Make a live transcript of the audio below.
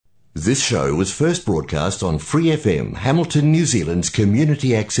This show was first broadcast on Free FM, Hamilton, New Zealand's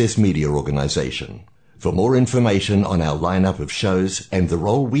community access media organisation. For more information on our lineup of shows and the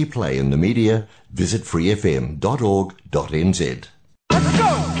role we play in the media, visit freefm.org.nz. Let's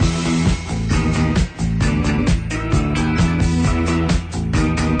go!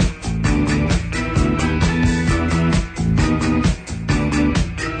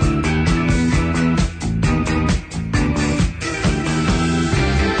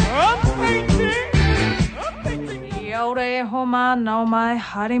 Homa no mai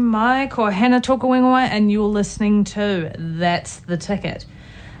haere mai ko hana toka wingawai, and you're listening to That's the Ticket.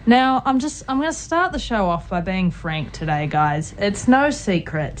 Now I'm going to start the show off by being frank today, guys. It's no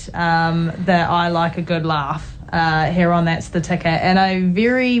secret that I like a good laugh here on That's the Ticket, and I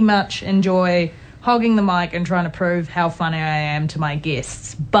very much enjoy hogging the mic and trying to prove how funny I am to my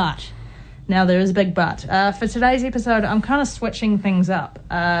guests. But now there is a big but. For today's episode, I'm kind of switching things up.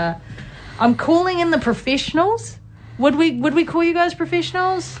 I'm calling in the professionals. Would we call you guys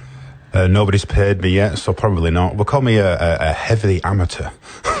professionals? Nobody's paid me yet, so probably not. We'll call me a heavy amateur.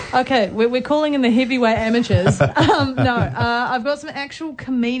 Okay, we're calling in the heavyweight amateurs. I've got some actual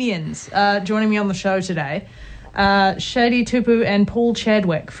comedians joining me on the show today. Shady Tupu and Paul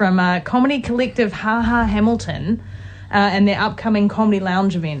Chadwick from comedy collective Ha Ha Hamilton and their upcoming Comedy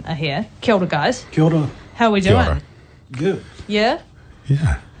Lounge event are here. Kia ora, guys. Kia ora. How are we Kia doing? ora. Good. Yeah?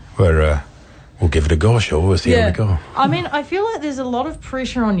 Yeah, we'll give it a go, sure. We'll see how we go. I mean, I feel like there's a lot of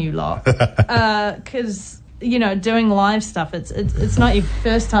pressure on you lot because, doing live stuff, it's not your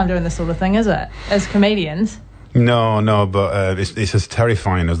first time doing this sort of thing, is it, as comedians? No, but it's as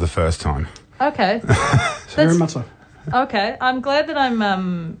terrifying as the first time. Okay. Very much so. Okay, I'm glad that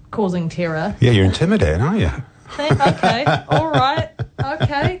I'm causing terror. Yeah, you're intimidating, aren't you? Okay, all right,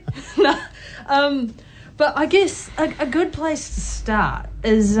 okay. No, but I guess a good place to start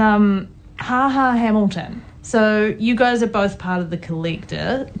is... Ha Ha Hamilton. So you guys are both part of the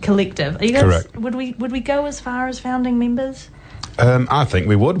collective. Are you guys, correct? Would we go as far as founding members? I think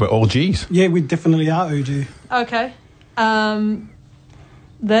we would. We're all G's. Yeah, we definitely are OG. Okay.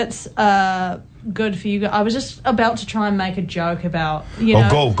 That's good for you guys. I was just about to try and make a joke about,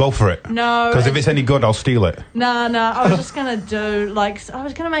 go for it. No. Because if it's any good, I'll steal it. No. I was just going to do, I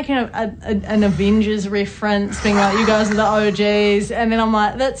was going to make an Avengers reference, being like, you guys are the OGs. And then I'm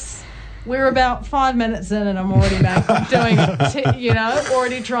like, we're about 5 minutes in and I'm already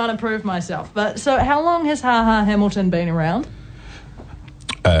already trying to prove myself. But so how long has Ha Ha Hamilton been around?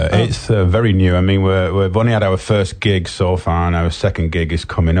 It's very new. I mean, we've only had our first gig so far and our second gig is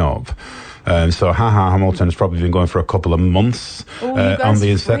coming up. So Ha Ha Hamilton's probably been going for a couple of months on the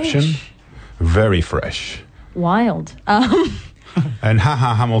inception. Fresh. Very fresh. Wild. And Ha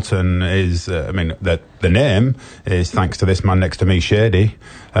Ha Hamilton is, the name is thanks to this man next to me, Shady,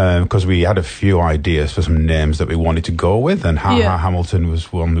 because we had a few ideas for some names that we wanted to go with, and Ha Ha Hamilton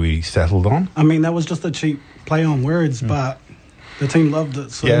was one we settled on. I mean, that was just a cheap play on words, but the team loved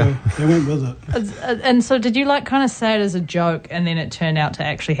it, so they went with it. And so did you kind of say it as a joke, and then it turned out to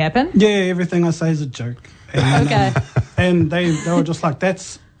actually happen? Yeah, everything I say is a joke. And, okay. And they were just like,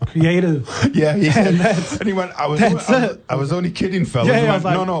 that's... creative. Yeah. And he went, I was only kidding, fellas. Yeah, I was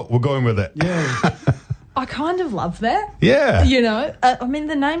like, no, we're going with it. Yeah. I kind of love that. Yeah.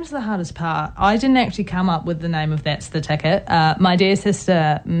 The name's the hardest part. I didn't actually come up with the name of That's the Ticket. My dear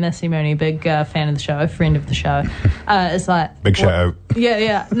sister, Missy Mooney, big fan of the show, friend of the show, is like... Big shout out.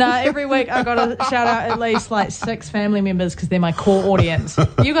 Yeah. No, every week I got to shout out at least 6 family members because they're my core audience.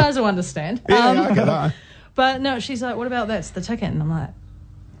 You guys will understand. I get that. But no, she's like, what about That's the Ticket? And I'm like...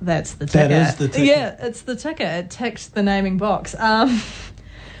 That's the ticket. That is the ticket. Yeah, it's the ticket. It ticks the naming box.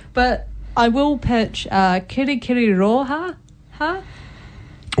 But I will pitch Kiri Kiri Roha. Huh?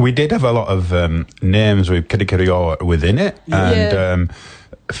 We did have a lot of names with Kiri Kiri Roha within it, and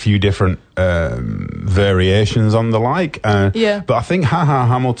a few different variations on the like. But I think Ha Ha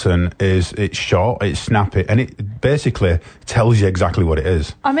Hamilton it's short, it's snappy, and it basically tells you exactly what it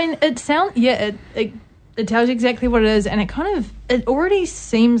is. I mean, it sounds... Yeah, it tells you exactly what it is, and it already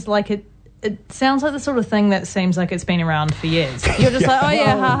seems like it sounds like the sort of thing that seems like it's been around for years. You're just like, oh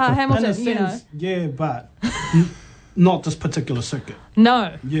yeah, Ha Ha Hamilton, Yeah, but not this particular circuit.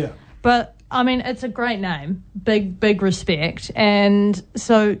 No. Yeah. But, I mean, it's a great name. Big respect. And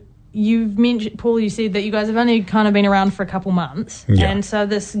so you've mentioned, Paul, you said that you guys have only kind of been around for a couple months. Yeah. And so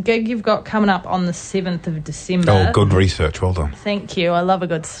this gig you've got coming up on the 7th of December. Oh, good research. Well done. Thank you. I love a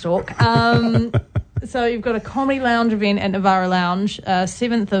good stalk. So you've got a Comedy Lounge event at Navara Lounge,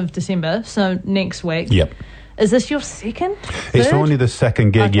 7th of December, so next week. Yep. Is this your second? It's third? only the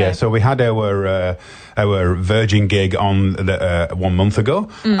second gig, yeah. So we had our Virgin gig on 1 month ago,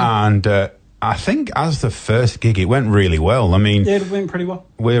 and I think as the first gig, it went really well. I mean, yeah, it went pretty well.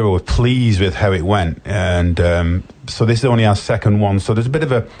 We were pleased with how it went, and so this is only our second one. So there's a bit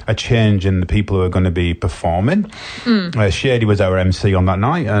of a change in the people who are going to be performing. Shady was our MC on that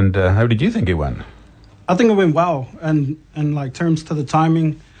night, and how did you think it went? I think it went well, and like terms to the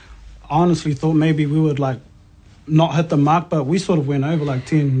timing, I honestly thought maybe we would like not hit the mark, but we sort of went over like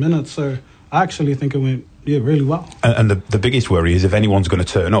 10 minutes. So I actually think it went really well. And the biggest worry is if anyone's going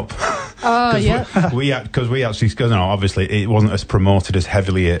to turn up. Oh, yeah. Because we actually, obviously it wasn't as promoted as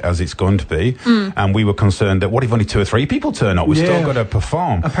heavily as it's going to be, and we were concerned that what if only 2 or 3 people turn up? We've still got to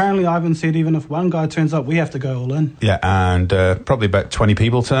perform. Apparently Ivan said even if one guy turns up, we have to go all in. Yeah, and probably about 20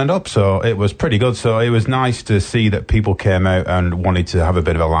 people turned up, so it was pretty good. So it was nice to see that people came out and wanted to have a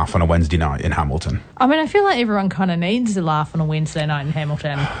bit of a laugh on a Wednesday night in Hamilton. I mean, I feel like everyone kind of needs a laugh on a Wednesday night in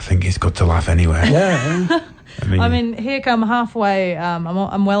Hamilton. I think it's good to laugh anyway. Yeah. I mean, here come halfway. I'm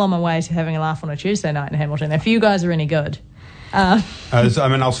well on my way to having a laugh on a Tuesday night in Hamilton. If you guys are any good,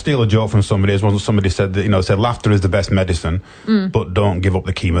 I'll steal a joke from somebody. As somebody said that said laughter is the best medicine, but don't give up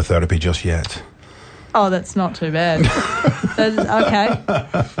the chemotherapy just yet. Oh, that's not too bad.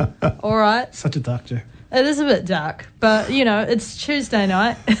 Okay, all right. Such a dark joke. It is a bit dark, but it's Tuesday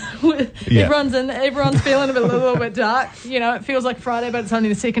night. Everyone's feeling a little bit dark. It feels like Friday, but it's only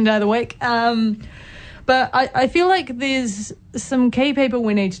the second day of the week. But I feel like there's some key people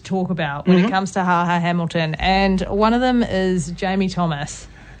we need to talk about when it comes to Ha Ha Hamilton, and one of them is Jamie Thomas.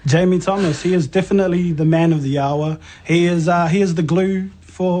 Jamie Thomas, he is definitely the man of the hour. He is the glue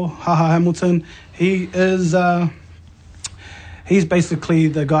for Ha Ha Hamilton. He is he's basically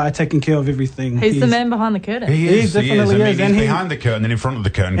the guy taking care of everything. He's the man behind the curtain. He definitely is. He's behind the curtain and in front of the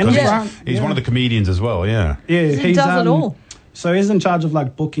curtain because he's one of the comedians as well. Yeah, he does it all. So he's in charge of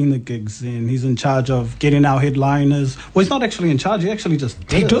like booking the gigs, and he's in charge of getting our headliners. Well, he's not actually in charge. He actually just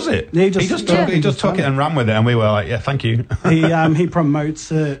does it. He just took it and ran with it, and we were like, yeah, thank you. He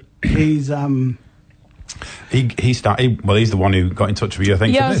promotes it. He's he's the one who got in touch with you, I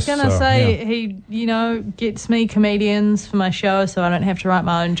think. Yeah, I was gonna say he gets me comedians for my show, so I don't have to write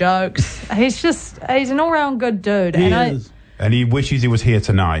my own jokes. He's an all round good dude. He is. And he wishes he was here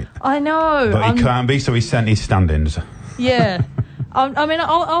tonight. I know, but he can't be, so he sent his stand-ins. Yeah,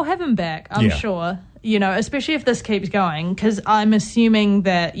 I'll have him back. I'm sure. Especially if this keeps going, because I'm assuming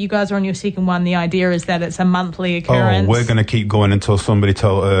that you guys are on your second one. The idea is that it's a monthly occurrence. Oh, we're going to keep going until somebody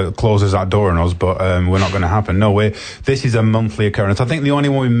closes that door on us, but we're not going to happen. No way. This is a monthly occurrence. I think the only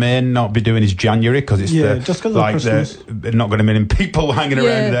one we may not be doing is January, because it's just because of Christmas. Not going to be many people hanging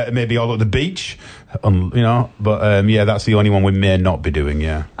around there, maybe all at the beach. But that's the only one we may not be doing.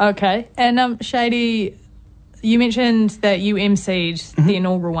 Yeah. Okay, and Shady, you mentioned that you MC'd the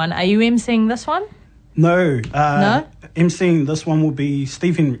inaugural one. Are you MCing this one? No. No? MCing this one will be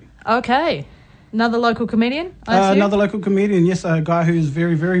Steve Henry. Okay. Another local comedian, Another local comedian, yes. A guy who's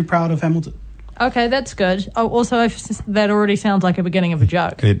very, very proud of Hamilton. Okay, that's good. Oh, also, that already sounds like a beginning of a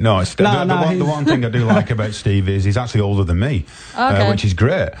joke. The one thing I do like about Steve is he's actually older than me, which is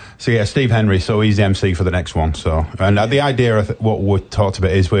great. So yeah, Steve Henry. So he's the MC for the next one. So the idea of what we talked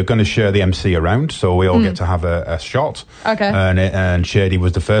about is we're going to share the MC around, so we all get to have a shot. Okay. And Shady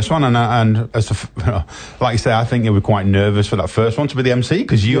was the first one, and as like I say, I think you were quite nervous for that first one to be the MC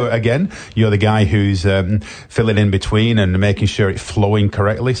because you're the guy who's filling in between and making sure it's flowing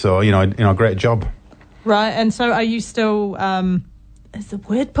correctly. So great job. Right, and so are you still, is the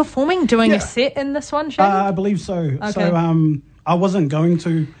word performing, doing a set in this one, Shady? I believe so. Okay. So I wasn't going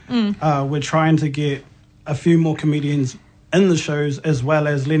to. We're trying to get a few more comedians in the shows, as well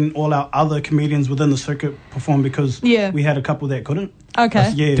as letting all our other comedians within the circuit perform, because we had a couple that couldn't.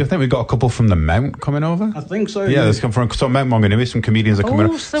 Okay. Do you think we've got a couple from the Mount coming over? I think so. Yeah, there's come from Mount Maunganui, some comedians are coming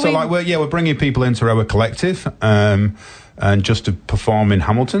over. We're bringing people into our collective. And just to perform in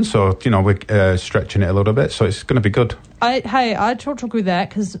Hamilton, so we're stretching it a little bit, so it's going to be good. I talk with that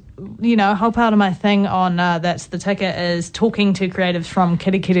because a whole part of my thing on That's the Ticket is talking to creatives from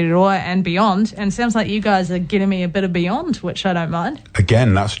Kirikiriroa and beyond, and it sounds like you guys are getting me a bit of beyond, which I don't mind.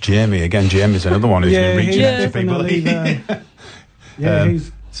 Again, that's Jamie. Jamie's another one who's reaching out to people.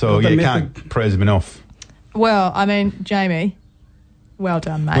 You can't praise him enough. Well, I mean, Jamie. Well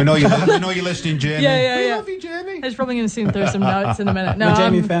done, mate. We know you're listening, Jamie. Yeah. We love you, Jamie. He's probably going to send through some notes in a minute. No,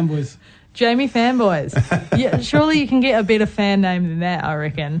 Jamie fanboys. Jamie fanboys. Yeah, surely you can get a better fan name than that, I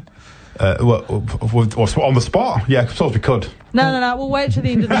reckon. On the spot? Yeah, I suppose we could. No. We'll wait till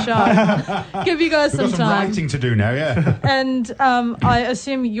the end of the show. Give you guys We've some got time. writing to do now, yeah. And I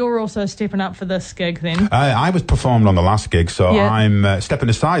assume you're also stepping up for this gig then? I was performed on the last gig, so I'm stepping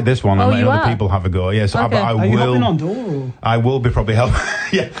aside this one and letting other people have a go. Yes, okay. Are you helping on door? Or? I will be probably helping.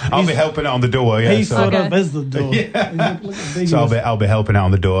 Yeah, I'll be helping out on the door. Yeah, he sort of is the door. Yeah. So I'll be helping out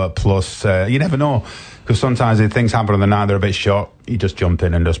on the door. Plus, you never know. Because sometimes if things happen on the night, they're a bit short. You just jump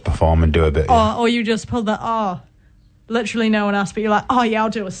in and just perform and do a bit. Or you just pull literally no one asked, but you're like, I'll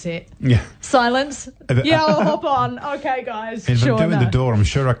do a set. Yeah. Silence. Yeah, I'll hop on. Okay, guys. If I'm doing the door, I'm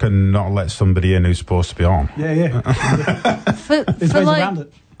sure I can not let somebody in who's supposed to be on. Yeah. There's ways around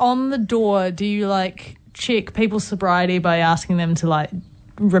it. On the door, do you check people's sobriety by asking them to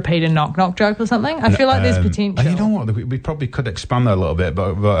repeat a knock joke or something? I feel like there's potential. You know what? We probably could expand that a little bit,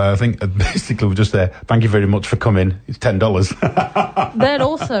 but I think basically we're just there. Thank you very much for coming. It's $10. That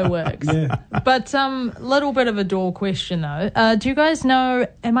also works. Yeah. But little bit of a door question though. Do you guys know?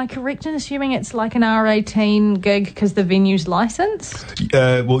 Am I correct in assuming it's like an R18 gig because the venue's licensed?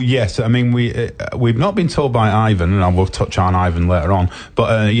 Well, yes. I mean, we've not been told by Ivan, and I will touch on Ivan later on.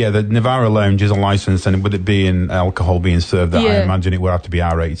 But the Navarra Lounge is a license, and with it being alcohol being served, I imagine it would have to be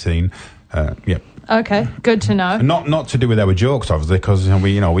R18. Okay, good to know. Not to do with our jokes, obviously, because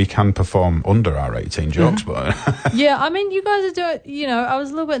we can perform under R18 jokes, but yeah, I mean, you guys are doing. I was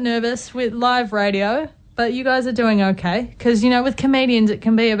a little bit nervous with live radio, but you guys are doing okay because with comedians it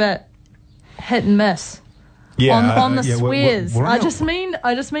can be a bit hit and miss. Yeah, on the swears. I just mean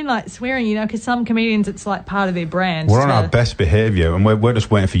like swearing, because some comedians it's like part of their brand. We're on our best behaviour, and we're just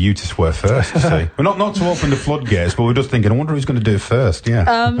waiting for you to swear first. See, we're not to open the floodgates, but we're just thinking, I wonder who's going to do it first.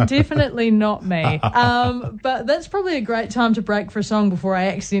 Yeah, definitely not me. But that's probably a great time to break for a song before I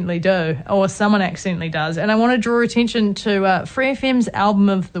accidentally do, or someone accidentally does. And I want to draw attention to Free FM's album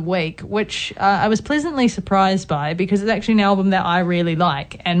of the week, which I was pleasantly surprised by because it's actually an album that I really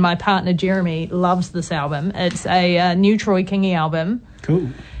like, and my partner Jeremy loves this album. It's a new Troy Kingi album. Cool.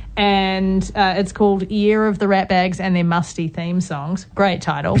 And it's called Year of the Ratbags and Their Musty Theme Songs. Great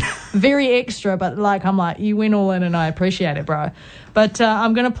title. Very extra, but I'm like, you went all in and I appreciate it, bro. But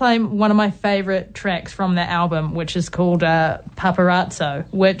I'm going to play one of my favourite tracks from that album, which is called Paparazzo,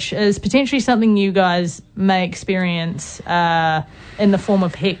 which is potentially something you guys may experience in the form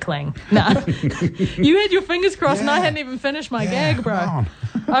of heckling. No. You had your fingers crossed and I hadn't even finished my gag, bro.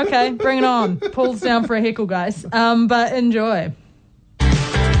 Okay, bring it on. Paul's down for a heckle, guys. But enjoy.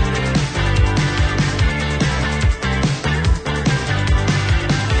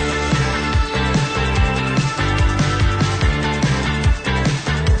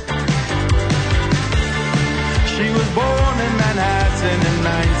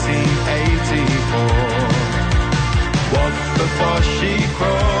 Before she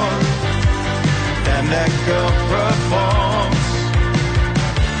crawls, and that girl performs.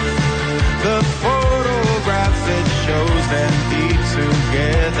 The photograph it shows them eat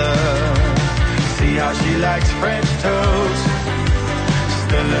together. See how she likes French toast,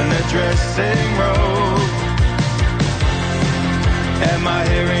 still in a dressing robe. Am I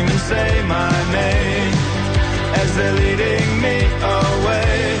hearing them say my name as they're leading me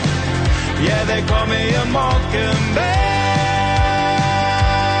away? Yeah, they call me a mockingbird.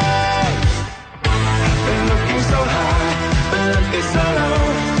 So high, but looking so low,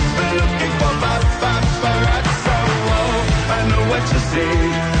 but looking for paparazzo. I know what you see,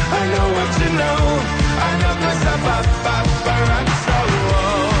 I know what you know, I know 'cause I'm paparazzo.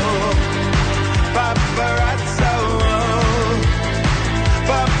 Paparazzo,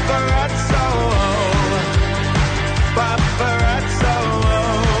 paparazzo, paparazzo.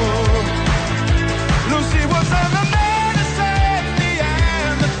 Lucy was on the medicine,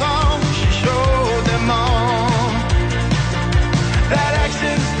 Neanderthal, she showed them all. That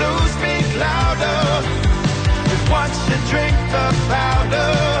actions do speak louder. Once you drink the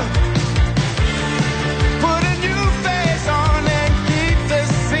powder, put a new face on and keep the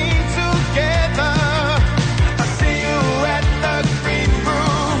scene together. I see you at the green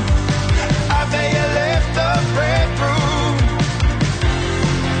room. I bet you left the bread room.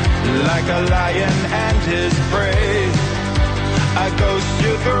 Like a lion and his prey, I ghost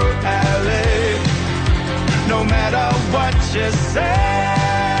you through LA. No matter what you say,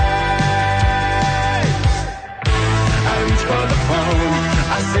 I reach for the phone,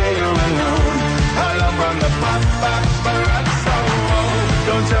 I say you're alone. Hello from the paparazzo.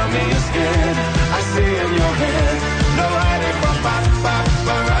 Don't tell me you're scared, I see in your head. No hiding from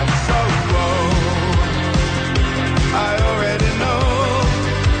paparazzo. I already know,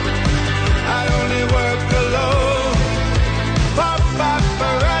 I only work alone.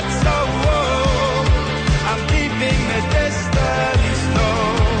 Paparazzo.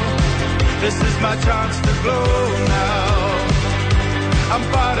 This is my chance to glow now. I'm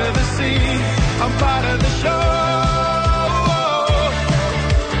part of the scene, I'm part of the show.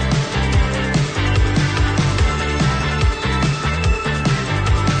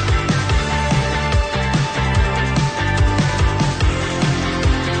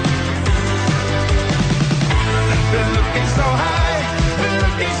 Been looking so high, been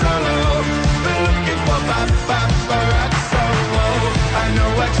looking so low, been looking for paparazzo. I know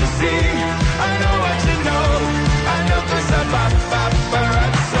what you see, I know what you know, I know 'cause I'm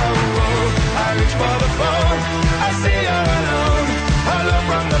paparazzo. I reach for the phone, I see you're alone. Hello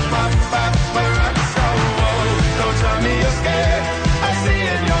from the paparazzo. Don't tell me you're scared, I see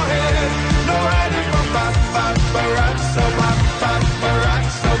in your head. No hiding from paparazzo,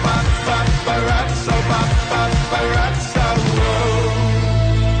 paparazzo, paparazzo, paparazzo.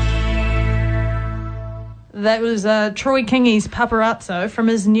 That was Troy Kingi's Paparazzo from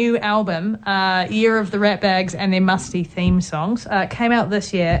his new album, Year of the Ratbags and their Musty theme songs. Came out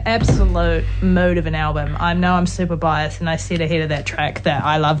this year. Absolute mood of an album. I know I'm super biased, and I said ahead of that track that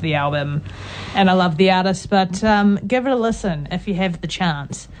I love the album and I love the artist, but give it a listen if you have the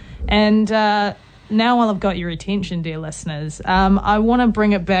chance. And now while I've got your attention, dear listeners, I want to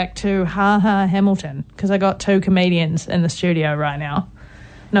bring it back to Ha Ha Hamilton, because I got two comedians in the studio right now.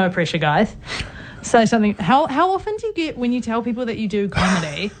 No pressure, guys. Say something. How often do you get, when you tell people that you do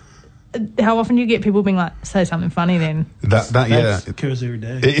comedy, how often do you get people being like, say something funny then? That occurs every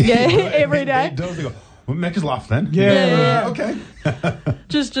day. Every day. It does. They go, well, make us laugh then. Yeah. Okay.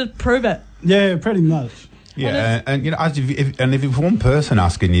 Just prove it. Yeah, pretty much. Yeah, and you know, if it's one person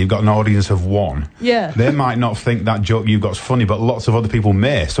asking, you've got an audience of one. Yeah, they might not think that joke you've got's funny, but lots of other people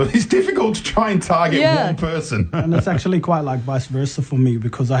may. So it's difficult to try and target one person. And it's actually quite like vice versa for me,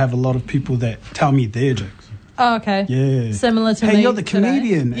 because I have a lot of people that tell me their jokes. Oh, okay. Yeah. Similar to me. Hey, you're the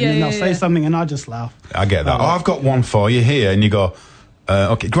comedian, and then they'll say something, and I just laugh. I get that. I've got one for you here, and you go,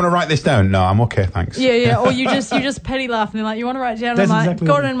 okay, do you want to write this down? No, I'm okay, thanks. Yeah. Or you just petty laugh and they're like, you want to write it down? That's I'm like, exactly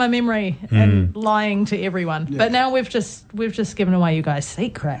got it in my memory and lying to everyone. Yeah. But now we've just given away you guys'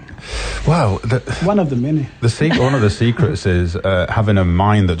 secret. Well, one of the many. One of the secrets is having a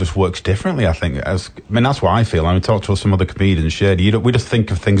mind that just works differently. I think. That's what I feel. I talk to some other comedians, Shady. We just think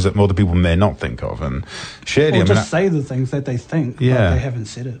of things that other people may not think of, and Shady. Or just say the things that they think, but they haven't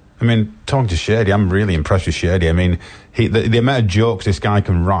said it. I mean, talking to Shady, I'm really impressed with Shady. I mean, the amount of jokes this guy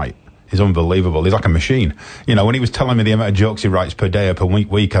can write is unbelievable. He's like a machine. You know, when he was telling me the amount of jokes he writes per day or per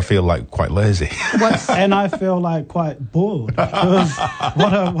week, I feel like quite lazy. And I feel like quite bored, because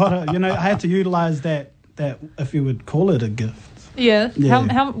what a you know, I had to utilize that if you would call it a gift. Yeah.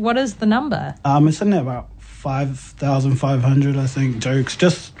 How what is the number? It's in about 5,500, I think, jokes,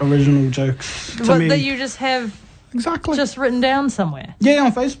 just original jokes. What, that you just have exactly just written down somewhere? Yeah,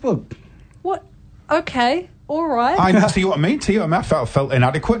 on Facebook. What? Okay. All right. I see what I mean. I felt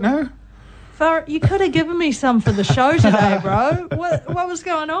inadequate now. You could have given me some for the show today, bro. What was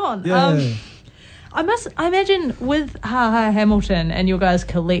going on? Yeah. I imagine with Ha Ha Hamilton and your guys'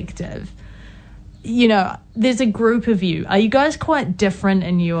 collective, you know, there's a group of you. Are you guys quite different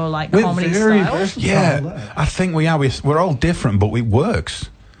in your comedy style? Yeah, I think we are. We're all different, but it works.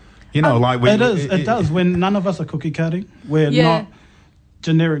 You know, it does. When none of us are cookie cutting, we're not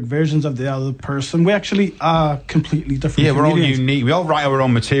generic versions of the other person. We actually are completely different. Yeah, comedians. we're all unique. We all write our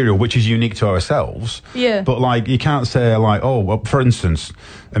own material, which is unique to ourselves. Yeah. But you can't say for instance,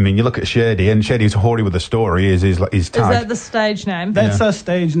 I mean, you look at Shady, and Shady's hoary with the story. Is tag. Is that the stage name? That's a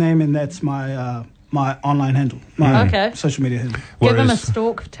stage name, and that's my my online handle, my social media handle. Give them a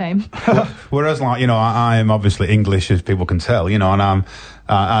stalk, team. Whereas, I am obviously English, as people can tell,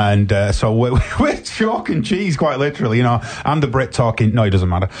 and so we're chalk and cheese, quite literally. I'm the Brit talking. No, it doesn't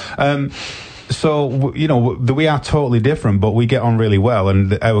matter. So we are totally different, but we get on really well.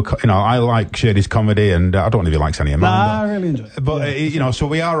 And I like Shady's comedy, and I don't know if he likes any of mine. I really enjoy it. But so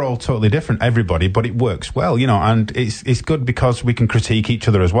we are all totally different, everybody. But it works well, and it's good because we can critique each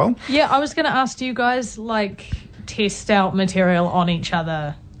other as well. Yeah, I was going to ask, do you guys test out material on each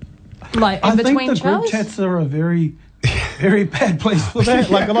other, in between shows? I think the group chats are a very very bad place for that.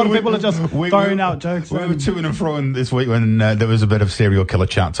 A lot of people are just throwing out jokes. We were to and fro this week when there was a bit of serial killer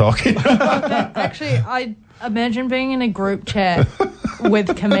chat talking. Actually, I imagine being in a group chat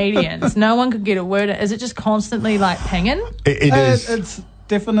with comedians. No one could get a word in. Is it just constantly pinging? It is. It's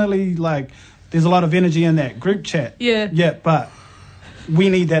definitely there's a lot of energy in that group chat. Yeah. Yeah, but we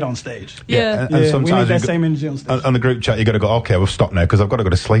need that on stage. Yeah. And sometimes we need that same energy on stage. On the group chat, you got to go, okay, we'll stop now because I've got to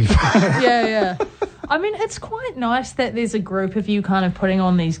go to sleep. Yeah. I mean, it's quite nice that there's a group of you kind of putting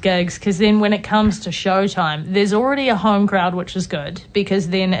on these gigs, because then when it comes to showtime, there's already a home crowd, which is good, because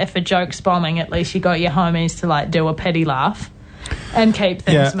then if a joke's bombing, at least you got your homies to like do a pity laugh and keep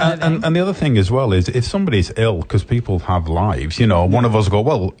things moving. And the other thing as well is if somebody's ill, because people have lives, you know, one of us go,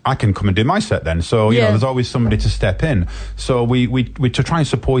 well, I can come and do my set then. So, you know, there's always somebody to step in. So we to try and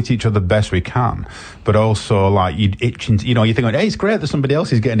support each other best we can. But also, like, you think, hey, it's great that somebody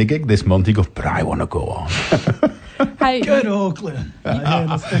else is getting a gig this month. You go, but I want to go on. Hey, good Auckland.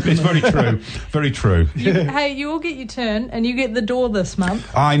 It's very true. Very true. You all get your turn, and you get the door this month.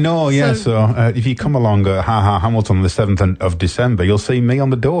 I know, yeah. So if you come along at Hamilton on the 7th of December, you'll see me on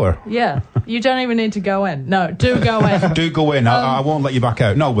the door. Yeah. You don't even need to go in. No, do go in. Do go in. I won't let you back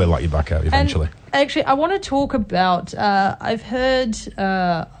out. No, we'll let you back out eventually. Actually, I want to talk about, I've heard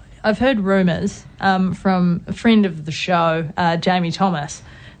rumours from a friend of the show, Jamie Thomas,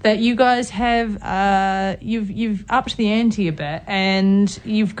 that you guys have you've upped the ante a bit, and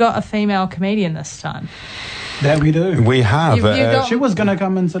you've got a female comedian this time. That we do. We have. She was going to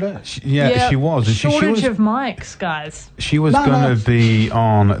come in today. She was. Shortage of mics, guys. She was going to be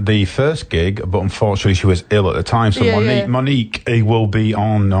on the first gig, but unfortunately she was ill at the time. So Monique will be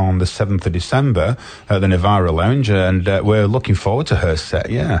on the 7th of December at the Navara Lounge, and we're looking forward to her set,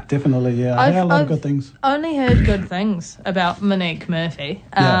 Definitely, yeah. I heard a lot of good things. Only heard good things about Monique Murphy.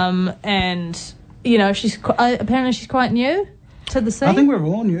 And, you know, apparently she's quite new to the scene. I think we're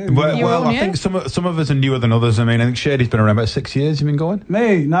all new. Well, I think some of us are newer than others. I mean, I think Shady's been around about 6 years. You've been going?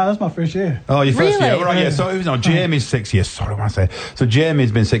 Me? No, that's my first year. Oh, your first year? Right, yeah. So, Jamie's 6 years. Sorry, what I say. So,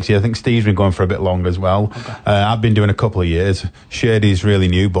 Jamie's been 6 years. I think Steve's been going for a bit longer as well. Okay. I've been doing a couple of years. Shady's really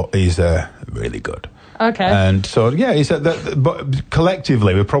new, but he's really good. Okay. And so, yeah, but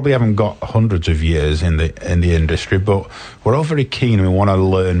collectively, we probably haven't got hundreds of years in the industry, but we're all very keen and we want to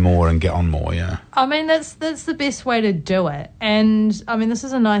learn more and get on more, yeah. I mean, that's the best way to do it. And, I mean, this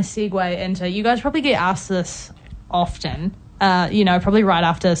is a nice segue into, you guys probably get asked this often, probably right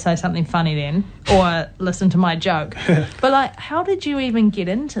after Say Something Funny then, or listen to my joke. But, like, how did you even get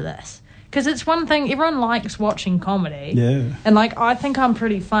into this? Because it's one thing, everyone likes watching comedy. Yeah. And, like, I think I'm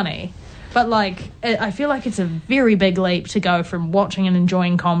pretty funny. But, like, I feel like it's a very big leap to go from watching and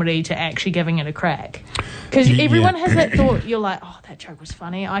enjoying comedy to actually giving it a crack. Because everyone has that thought, you're like, oh, that joke was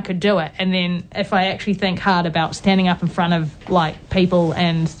funny, I could do it. And then if I actually think hard about standing up in front of, like, people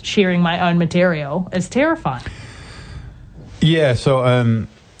and sharing my own material, it's terrifying. Yeah, so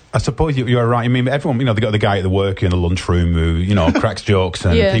I suppose you're right. I mean, everyone, they got the guy at the work in the lunchroom who, cracks jokes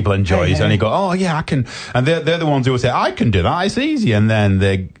and people enjoys, and he go, oh yeah, I can. And they're the ones who will say, I can do that. It's easy, and then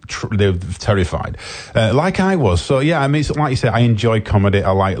they're terrified, like I was. So yeah, I mean, like you said, I enjoy comedy.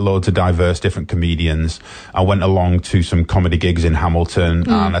 I like loads of diverse, different comedians. I went along to some comedy gigs in Hamilton,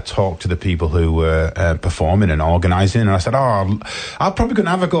 and I talked to the people who were performing and organising, and I said, oh, I'll probably going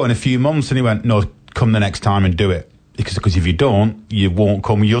to have a go in a few months. And he went, no, come the next time and do it. Because if you don't, you won't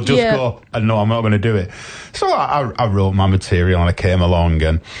come. You'll just go, no, I'm not going to do it. So I wrote my material and I came along,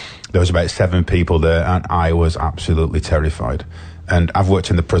 and there was about 7 people there, and I was absolutely terrified. And I've worked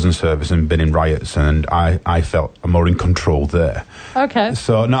in the prison service and been in riots, and I felt more in control there. Okay.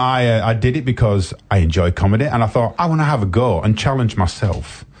 So no, I did it because I enjoy comedy, and I thought I want to have a go and challenge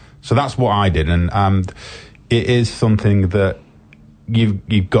myself. So that's what I did, and it is something that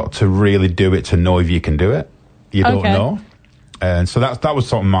you've got to really do it to know if you can do it. You don't know. And so that was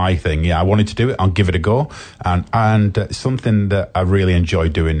sort of my thing. Yeah, I wanted to do it. I'll give it a go. And something that I really enjoy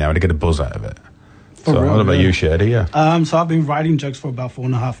doing now, and I get a buzz out of it. So what about you, Shady? Yeah. So I've been writing jokes for about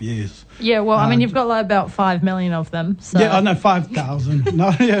 4.5 years. Yeah, well, I mean, you've got like about 5 million of them. So. Yeah, I know 5,000.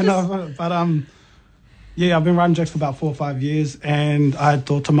 But yeah, I've been writing jokes for about 4 or 5 years, and I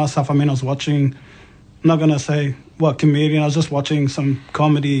thought to myself, I was watching, I'm not going to say what comedian, I was just watching some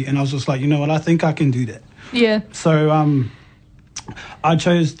comedy, and I was just like, you know what, I think I can do that. Yeah. So I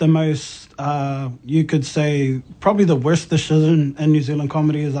chose the most, you could say, probably the worst decision in New Zealand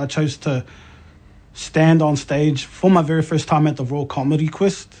comedy is I chose to stand on stage for my very first time at the Royal Comedy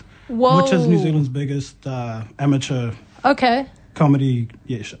Quest, which is New Zealand's biggest amateur comedy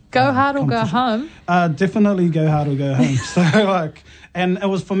show. Go hard or go home? Definitely go hard or go home. So and it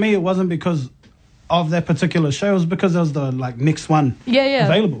was, for me, it wasn't because of that particular show, it was because it was the next one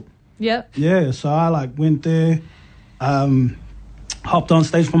available. Yeah. Yeah, so I went there, hopped on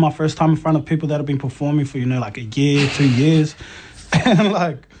stage for my first time in front of people that have been performing for, a year, 2 years.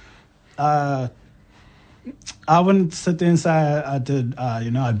 And I wouldn't sit there and say I did,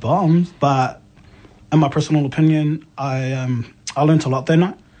 I bombed, but in my personal opinion, I learned a lot that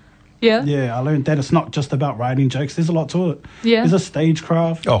night. Yeah? Yeah, I learned that it's not just about writing jokes. There's a lot to it. Yeah. There's a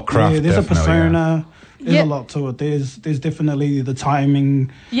stagecraft. Oh, craft, Yeah, there's a definitely, persona. There's a lot to it. There's definitely the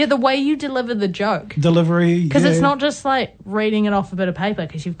timing. Yeah, the way you deliver the joke. Delivery. Because it's not just like reading it off a bit of paper,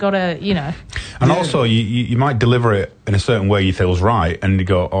 because you've got to, you know. And also, you might deliver it in a certain way you feels right, and you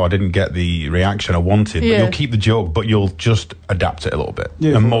go, oh, I didn't get the reaction I wanted. But you'll keep the joke, but you'll just adapt it a little bit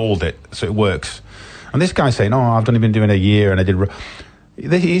and mould it so it works. And this guy's saying, oh, I've only been doing a year, and I did...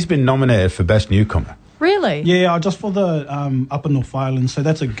 He's been nominated for Best Newcomer. Really? Yeah, just for the Upper North Island. So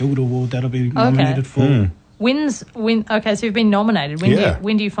that's a Guild Award that'll be nominated for. Okay, so you've been nominated.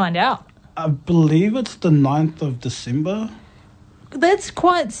 When do you find out? I believe it's the 9th of December. That's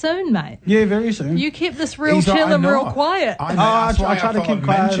quite soon, mate. Yeah, very soon. You kept this real chill and real quiet. I try to keep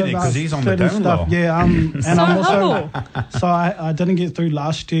quiet because he's on the down low. Yeah, and so I'm also humble. So I didn't get through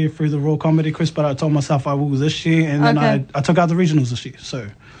last year through the Raw Comedy Quiz, but I told myself I will this year, and then I took out the regionals this year. So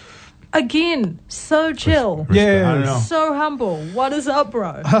again, so chill. Yeah, so humble. What is up,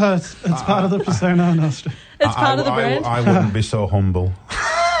 bro? It's part of the persona. It's part of the brand. I wouldn't be so humble.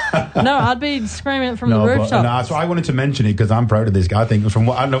 No, I'd be screaming it from the rooftop. No, so I wanted to mention it because I'm proud of this guy. I think from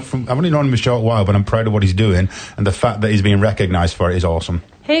what I know, I've only known him a short while, but I'm proud of what he's doing, and the fact that he's being recognised for it is awesome.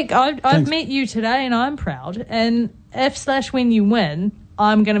 Heck, I've met you today, and I'm proud. And when you win,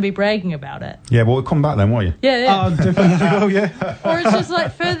 I'm going to be bragging about it. Yeah, well, we'll come back then, won't you? Yeah. Definitely will, yeah. Or it's just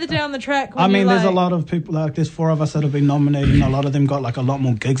like further down the track. I mean, there's a lot of people, like there's 4 of us that have been nominated, and a lot of them got like a lot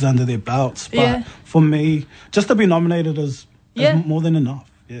more gigs under their belts. But for me, just to be nominated is more than enough.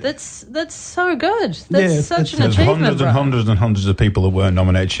 Yeah. That's so good. That's such an achievement. Hundreds and hundreds and hundreds of people that weren't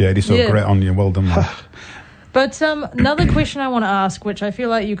nominated, Shady. So great on you. Well done, man. But another question I want to ask, which I feel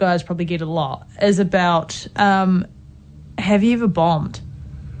like you guys probably get a lot, is about have you ever bombed?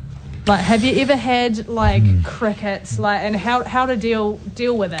 Like, have you ever had like crickets? Like, and how to deal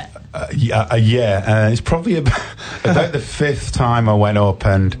with it? It's probably about the 5th time I went up,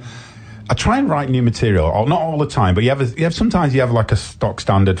 and I try and write new material, or not all the time, but you have sometimes you have like a stock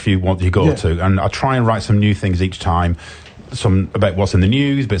standard for you what you go to, and I try and write some new things each time, some about what's in the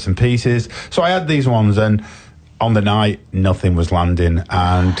news, bits and pieces. So I had these ones, and on the night nothing was landing,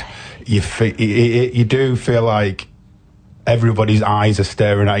 and you do feel like everybody's eyes are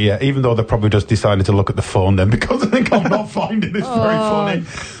staring at you, even though they probably just decided to look at the phone then because I think I'm not finding this very funny.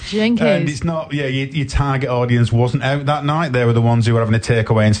 Jinkies. And it's not, your target audience wasn't out that night. They were the ones who were having a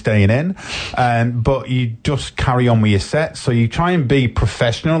takeaway and staying in. But you just carry on with your set. So you try and be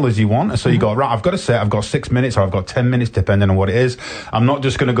professional as you want. So you go, right, I've got a set, I've got 6 minutes or I've got 10 minutes, depending on what it is. I'm not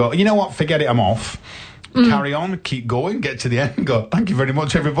just going to go, you know what, forget it, I'm off. Carry on, keep going, get to the end, go, thank you very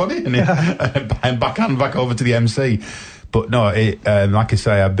much, everybody. And back over to the MC. But no, like I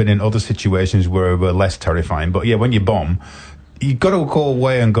say, I've been in other situations where were less terrifying. But yeah, when you bomb, you got to go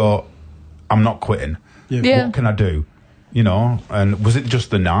away and go, I'm not quitting. Yeah. What can I do? You know, and was it just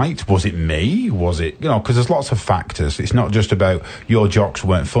the night? Was it me? Was it, because there's lots of factors. It's not just about your jokes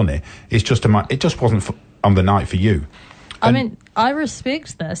weren't funny. It's just it just wasn't on the night for you. I mean, I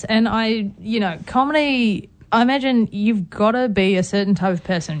respect this. And comedy, I imagine you've got to be a certain type of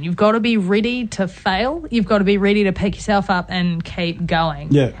person. You've got to be ready to fail. You've got to be ready to pick yourself up and keep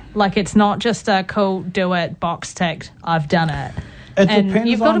going. Yeah. Like, it's not just a cool, do it, box ticked, I've done it. And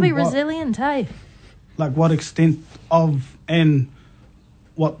you've got to be resilient, hey? Like, what extent of and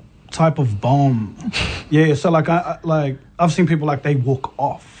what type of bomb. Yeah, so like I've seen people like they walk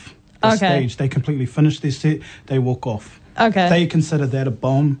off the stage. They completely finish their set, they walk off. Okay. They consider that a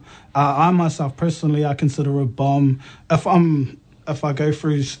bomb. I myself personally, I consider a bomb if I go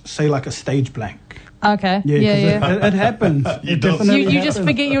through, say, like a stage blank. Okay. Yeah. It happens. You just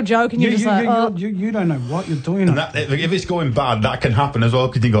forget your joke and you're just like, oh. You don't know what you're doing. And if it's going bad, that can happen as well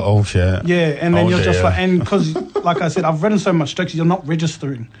because you go, oh shit. Yeah, and then you're just like, and because like I said, I've written so much jokes, you're not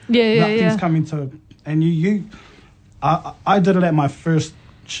registering. Nothing's coming to, and I did it at my first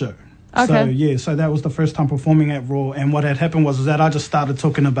show. Okay. So that was the first time performing at Raw, and what had happened was that I just started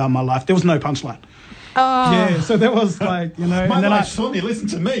talking about my life. There was no punchline. Oh. Yeah, so that was like, my and then life's funny, listen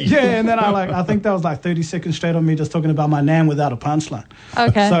to me. Yeah, and then I think that was like 30 seconds straight on me just talking about my nan without a punchline.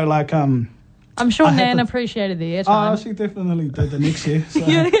 Okay. So like, I'm sure Nan appreciated the airtime. Oh, she definitely did the next year. So.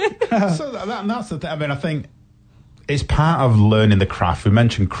 So that's the thing. I mean, I think it's part of learning the craft. We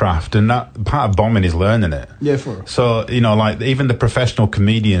mentioned craft, and that part of bombing is learning it. Yeah, for real. So, like even the professional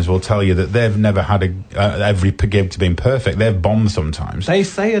comedians will tell you that they've never had every gig to being perfect. They've bombed sometimes. They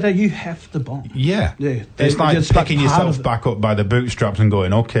say that you have to bomb. Yeah. It's like picking yourself back up by the bootstraps and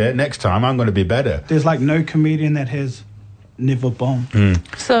going, okay, next time I'm going to be better. There's like no comedian that has never bombed.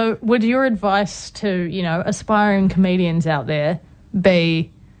 So would your advice to, aspiring comedians out there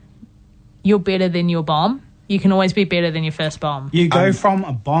be you're better than your bomb. You can always be better than your first bomb. You go from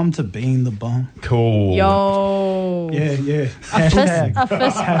a bomb to being the bomb. Cool. Yo. Yeah.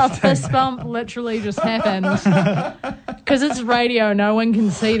 A fist bump literally just happened. Because it's radio, no one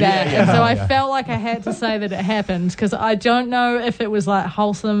can see that. And so I felt like I had to say that it happened, because I don't know if it was like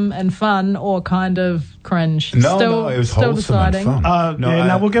wholesome and fun or kind of cringe. No, it was wholesome deciding. and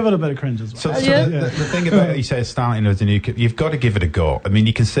fun. We'll give it a bit of cringe as well. So the thing about it, he says starting as a new kid, you've got to give it a go. I mean,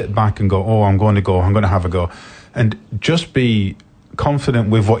 you can sit back and go, I'm going to have a go. And just be confident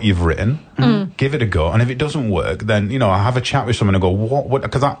with what you've written, give it a go, and if it doesn't work, then have a chat with someone and go, what?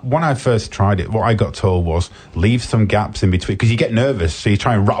 Because when I first tried it, what I got told was leave some gaps in between, because you get nervous, so you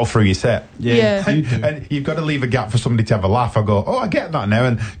try and rattle through your set. Yeah. You do. And you've got to leave a gap for somebody to have a laugh. I go, I get that now,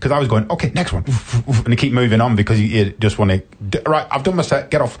 and because I was going, okay, next one, and you keep moving on because you just want to. Right, I've done my set,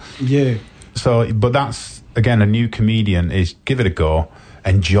 get off. Yeah. So, but that's again, a new comedian is give it a go,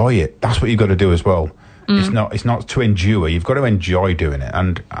 enjoy it. That's what you've got to do as well. It's not to endure. You've got to enjoy doing it,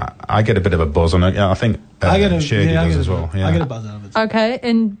 and I get a bit of a buzz on it. I think Shady does as well. Yeah. I get a buzz out of it. Okay,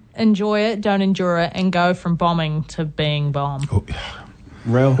 and enjoy it, don't endure it, and go from bombing to being bomb. Oh,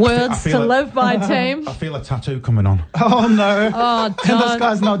 Real. Words to live by, team. I feel a tattoo coming on. Oh no! Oh, And this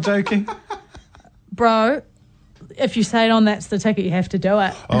guy's not joking, bro. If you say it on That's the Ticket, you have to do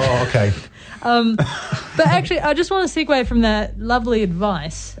it. Oh, okay. But actually, I just want to segue from that lovely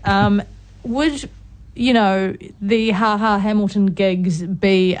advice. Would the Ha Ha Hamilton gigs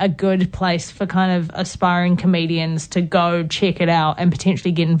be a good place for kind of aspiring comedians to go check it out and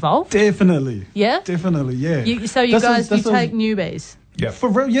potentially get involved? definitely. Yeah? Definitely, yeah. You This take newbies? Yeah. For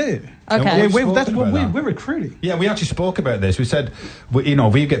real, yeah. Okay. Yeah, That's what about that. we're recruiting. Yeah, we actually spoke about this. We said,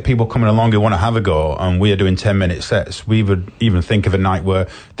 we get people coming along who want to have a go, and we are doing 10-minute sets. We would even think of a night where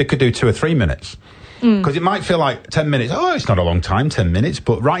they could do 2 or 3 minutes. Because it might feel like 10 minutes, it's not a long time, 10 minutes,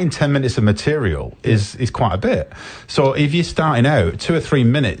 but writing 10 minutes of material is quite a bit. So if you're starting out, 2 or 3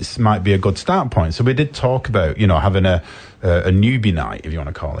 minutes might be a good start point. So we did talk about, having a newbie night, if you want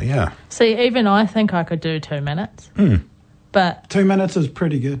to call it, yeah. See, even I think I could do 2 minutes. But 2 minutes is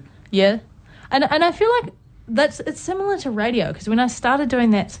pretty good. yeah. And I feel like it's similar to radio, because when I started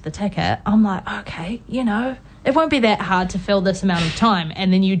doing That's the Ticket, I'm like, okay, it won't be that hard to fill this amount of time.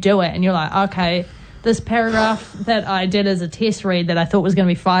 And then you do it and you're like, okay, this paragraph that I did as a test read that I thought was going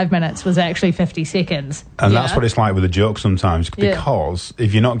to be 5 minutes was actually 50 seconds. And that's what it's like with a joke sometimes, Yeah. because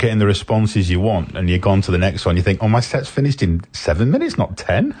if you're not getting the responses you want and you're gone to the next one, you think, my set's finished in 7 minutes, not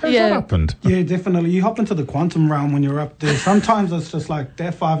 10? How's that happened? Yeah, definitely. You hop into the quantum realm when you're up there. Sometimes it's just like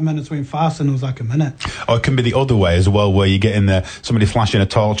that 5 minutes went fast and it was like a minute. Or it can be the other way as well, where you get in there, somebody flashing a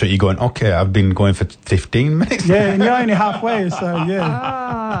torch at you going, okay, I've been going for 15 minutes. Yeah, and you're only halfway, so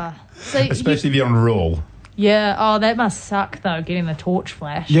yeah. So Especially if you're on a roll. Yeah, that must suck though, getting the torch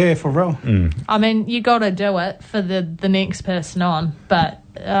flash. Yeah, for real. I mean, you got to do it for the next person on, but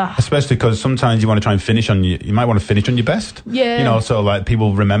especially because sometimes you want to try and finish on you might want to finish on your best. Yeah. So like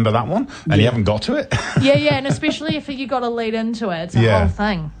people remember that one and you haven't got to it. yeah, and especially if you got to lead into it, it's a whole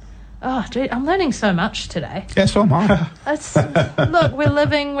thing. Oh, dude, I'm learning so much today. Yeah, so am I. Look, we're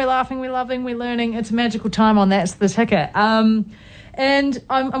living, we're laughing, we're loving, we're learning. It's a magical time on That's the Ticket. And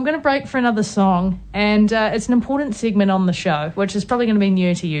I'm going to break for another song, and it's an important segment on the show, which is probably going to be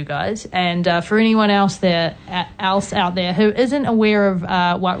new to you guys. And for anyone else out there who isn't aware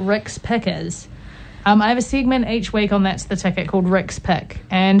of what Rick's Pick is, I have a segment each week on That's the Ticket called Rick's Pick.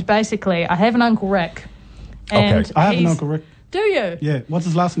 And basically, I have an Uncle Rick. And Okay. I have an Uncle Rick. Do you? Yeah. What's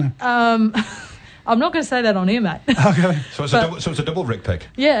his last name? I'm not going to say that on air, mate. Okay. So it's a double Rick pick.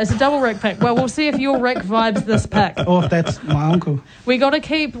 Yeah, it's a double Rick pick. Well, we'll see if your Rick vibes this pick. Or if that's my uncle. We got to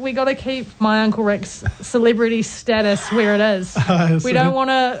keep my Uncle Rick's celebrity status where it is. We don't want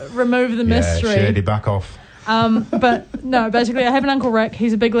to remove the mystery. Shady, back off. But no, basically, I have an Uncle Rick.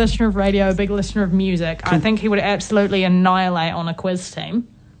 He's a big listener of radio, a big listener of music. I think he would absolutely annihilate on a quiz team,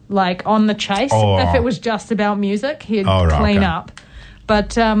 like on the chase. If it was just about music, he'd clean up.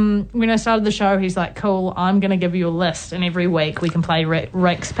 But when I started the show, he's like, cool, I'm going to give you a list, and every week we can play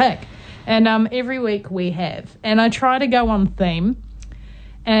Rick's Pick. And every week we have. And I try to go on theme.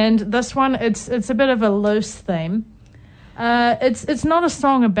 And this one, it's a bit of a loose theme. It's not a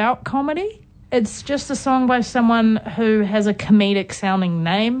song about comedy. It's just a song by someone who has a comedic sounding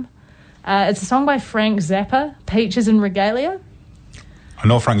name. It's a song by Frank Zappa, Peaches and Regalia. I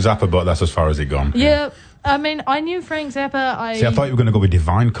know Frank Zappa, but that's as far as he gone. Yeah. I mean, I knew Frank Zappa. See, I thought you were going to go with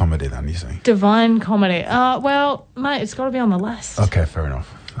Divine Comedy then, you see. Divine Comedy. Well, mate, it's got to be on the list. Okay, fair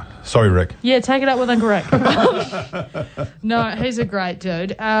enough. Sorry, Rick. Yeah, take it up with Uncle Rick. No, he's a great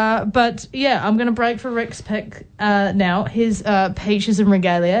dude. But yeah, I'm going to break for Rick's pick now. His Peaches and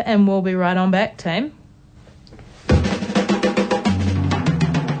Regalia, and we'll be right on back, team.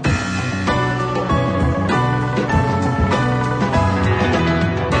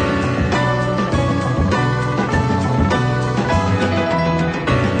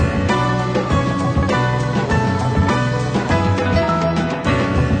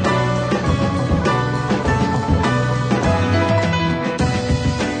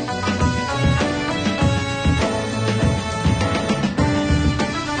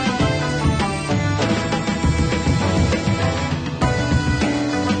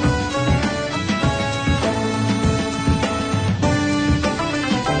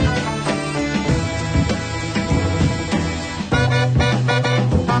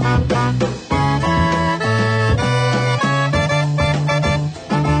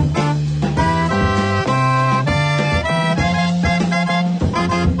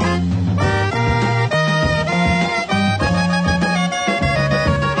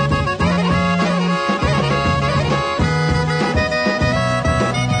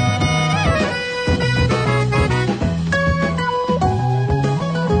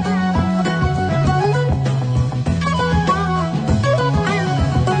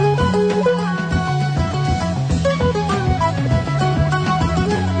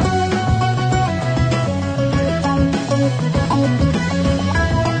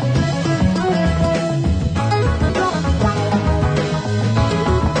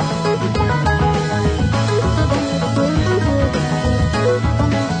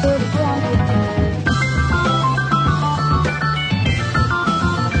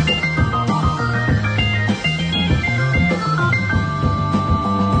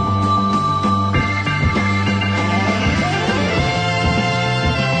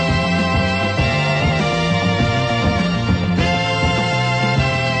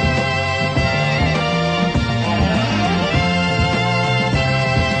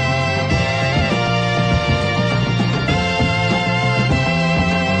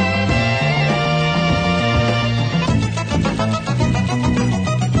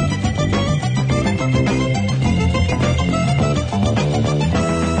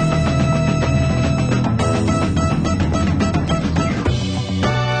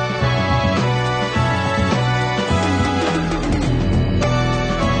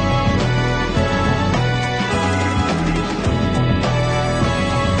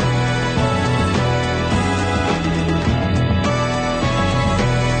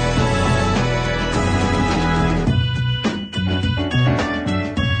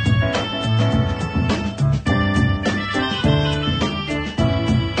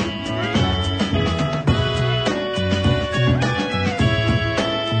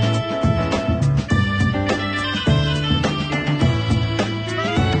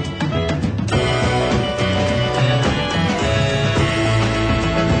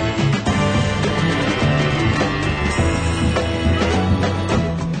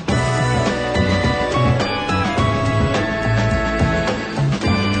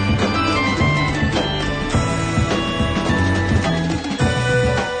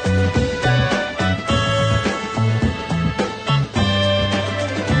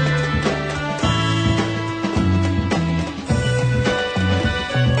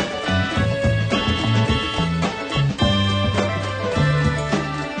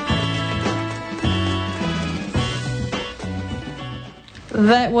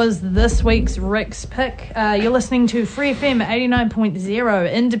 That was this week's Rick's Pick. You're listening to Free FM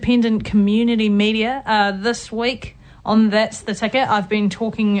 89.0, independent community media. This week on That's the Ticket, I've been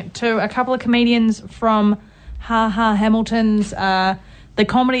talking to a couple of comedians from Ha Ha Hamilton's The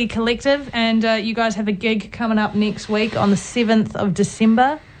Comedy Collective, and you guys have a gig coming up next week on the 7th of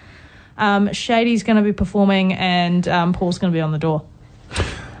December. Shady's going to be performing, and Paul's going to be on the door.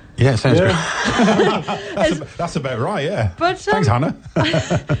 Yeah, sounds good. That's about right, yeah. But, thanks, Hannah.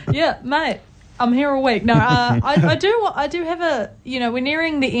 Yeah, mate. I'm here all week. No, I do have a, we're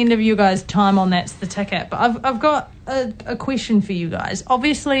nearing the end of you guys' time on That's the Ticket, but I've got a question for you guys.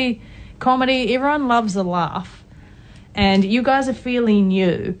 Obviously, comedy, everyone loves a laugh, and you guys are fairly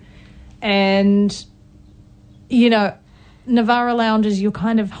new, and, Navara Lounge is your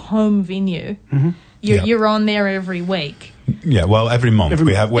kind of home venue. Mm-hmm. You're on there every week. Yeah, well, every month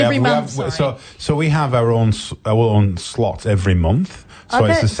we have our own slot every month. So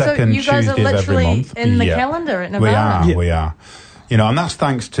it's the second you guys Tuesday are of every literally month. in the calendar at Navara. We are. and that's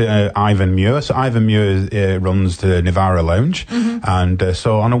thanks to Ivan Muir. So Ivan Muir runs the Navara Lounge, and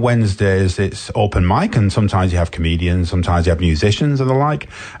so on a Wednesdays it's open mic, and sometimes you have comedians, sometimes you have musicians and the like,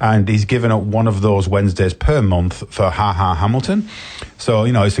 and he's given up one of those Wednesdays per month for Ha Ha Hamilton. So,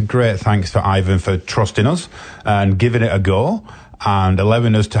 it's a great thanks to Ivan for trusting us and giving it a go and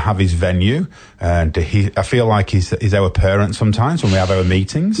allowing us to have his venue. And I feel like he's our parent sometimes when we have our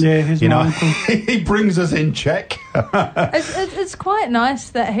meetings. Yeah, he's my uncle. He brings us in check. It's quite nice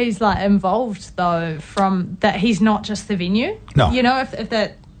that he's involved though, from that he's not just the venue. No. If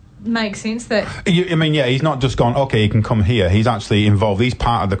that makes sense. That he's not just gone, okay, you can come here. He's actually involved. He's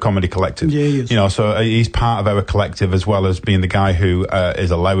part of the comedy collective. Yeah, he is. So he's part of our collective, as well as being the guy who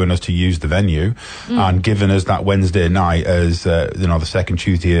is allowing us to use the venue and giving us that Wednesday night as the second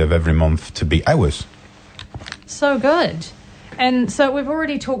Tuesday of every month to be ours. So good. And so we've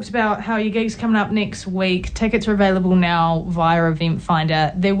already talked about how your gig's coming up next week. Tickets are available now via Event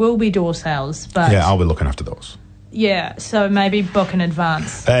Finder. There will be door sales, but yeah, I'll be looking after those. Yeah, so maybe book in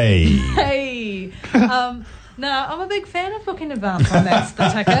advance. Hey. No, I'm a big fan of booking in advance on That's the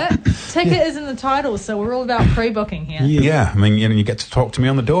Ticket. Ticket is in the title, so we're all about pre-booking here. Yeah, you get to talk to me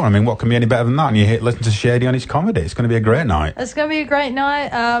on the door. What can be any better than that? And you listen to Shady on his comedy. It's going to be a great night. It's going to be a great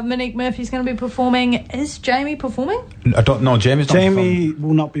night. Monique Murphy's going to be performing. Is Jamie performing? I don't know. Jamie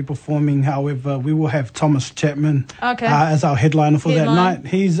will not be performing. However, we will have Thomas Chapman as our headliner for that night.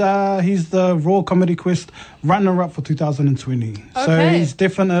 He's the Raw Comedy Quest runner-up for 2020. Okay. So he's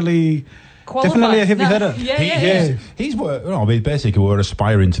definitely a heavy hitter. He's basically we're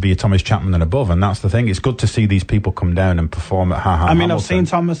aspiring to be a Thomas Chapman and above, and that's the thing. It's good to see these people come down and perform at Ha Ha Hamilton. I've seen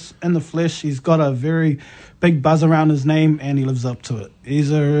Thomas in the flesh. He's got a very big buzz around his name, and he lives up to it.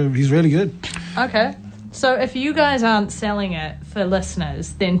 He's really good. Okay. So if you guys aren't selling it for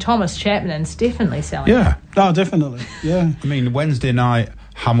listeners, then Thomas Chapman's definitely selling it. Oh, definitely. Yeah. Wednesday night,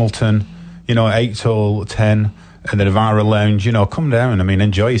 Hamilton, 8 till 10. And the Navara Lounge, come down.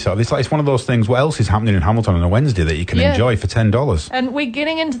 Enjoy yourself. It's one of those things. What else is happening in Hamilton on a Wednesday that you can enjoy for $10? And we're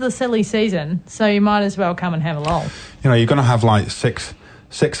getting into the silly season, so you might as well come and have a loll. You're going to have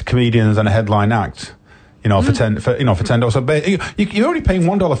six comedians and a headline act. For $10. So you're already paying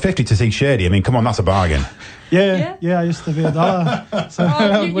 $1.50 to see Shady. Come on, that's a bargain. Yeah. I used to be $1.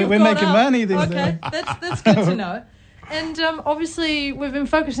 So we're making money these days. That's good to know. And obviously, we've been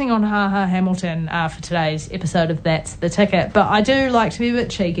focusing on Ha Ha Hamilton for today's episode of That's the Ticket. But I do like to be a bit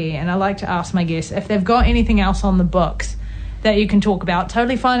cheeky, and I like to ask my guests if they've got anything else on the books that you can talk about.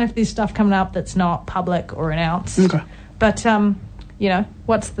 Totally fine if there's stuff coming up that's not public or announced. Okay. But,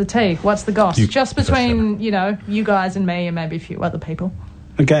 what's the tea? What's the goss? Just between, you guys and me and maybe a few other people.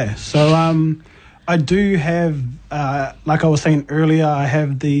 Okay. So I do have, like I was saying earlier, I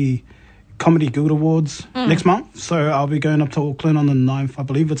have the Comedy Guild Awards next month, so I'll be going up to Auckland on the 9th. I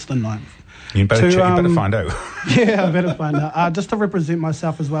believe it's the 9th. You better find out. Yeah, I better find out. Just to represent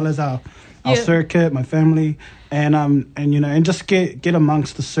myself as well as our circuit, my family, and just get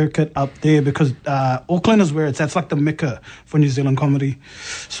amongst the circuit up there, because Auckland is where it's at. It's like the Mecca for New Zealand comedy.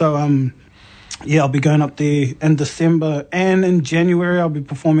 So I'll be going up there in December, and in January I'll be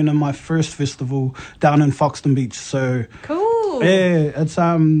performing in my first festival down in Foxton Beach. So cool. Yeah, it's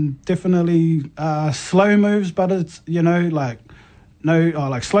definitely slow moves, but it's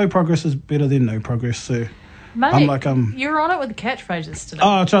slow progress is better than no progress. So mate, you're on it with the catchphrases today.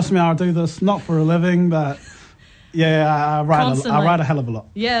 Oh, trust me, I do this not for a living, but I write a hell of a lot.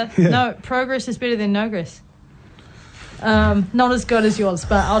 Yeah. No, progress is better than no gress. Not as good as yours,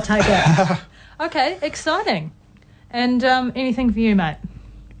 but I'll take it. Okay, exciting. And anything for you, mate?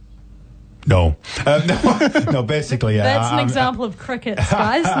 No. No, basically, yeah. That's an example of crickets,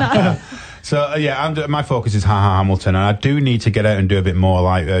 guys. No. So, my focus is Ha Ha Hamilton, and I do need to get out and do a bit more,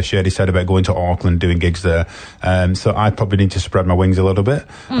 like Shady said, about going to Auckland, doing gigs there. So I probably need to spread my wings a little bit.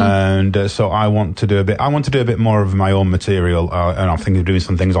 And so I want to do a bit more of my own material, and I'm thinking of doing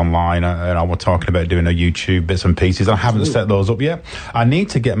some things online, and I was talking about doing a YouTube bits and pieces. I haven't set those up yet. I need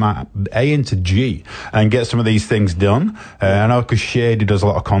to get my A into G and get some of these things done. I know because Shady does a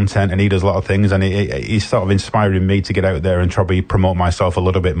lot of content, and he does a lot of things, and he's sort of inspiring me to get out there and probably promote myself a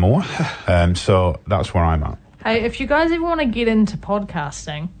little bit more. So that's where I'm at. Hey, if you guys ever want to get into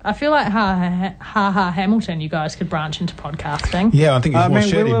podcasting, I feel like Ha Ha Hamilton, you guys could branch into podcasting. Yeah, I think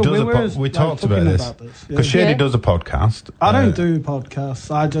Shady does we talked about this. Because Shady does a podcast. I don't do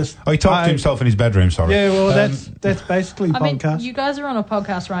podcasts. I just... Oh, he talked to himself in his bedroom, sorry. Yeah, well, that's basically podcast. You guys are on a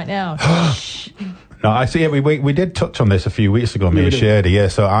podcast right now. No, I see. We did touch on this a few weeks ago, me and Shady. Yeah,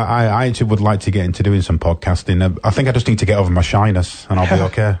 so I actually would like to get into doing some podcasting. I think I just need to get over my shyness, and I'll be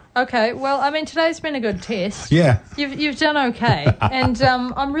okay. Okay. Well, I mean, today's been a good test. Yeah, you've done okay, and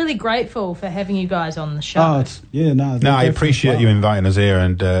I'm really grateful for having you guys on the show. I appreciate you inviting us here,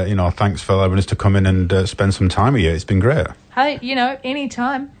 and thanks for allowing us to come in and spend some time with you. It's been great. Hey, any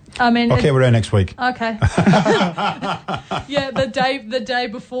time. I mean, okay, we're here next week. Okay. Yeah, the day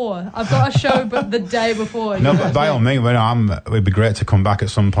before. I've got a show, but the day before. No, but by all means, it'd be great to come back at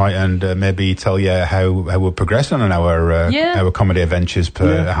some point and maybe tell you how we're progressing on our comedy adventures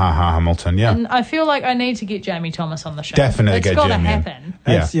per Ha Ha Hamilton. Yeah. And I feel like I need to get Jamie Thomas on the show. Definitely get Jamie. It's got to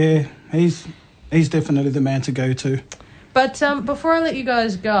happen. He's definitely the man to go to. But before I let you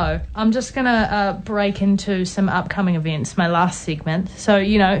guys go, I'm just going to break into some upcoming events, my last segment. So,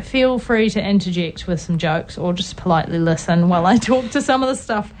 feel free to interject with some jokes or just politely listen while I talk to some of the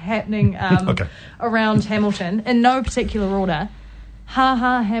stuff happening around Hamilton in no particular order. Ha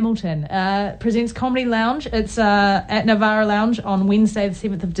Ha Hamilton presents Comedy Lounge. It's at Navara Lounge on Wednesday, the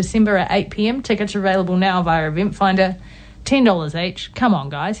 7th of December at 8 p.m. Tickets are available now via Eventfinder. $10 each. Come on,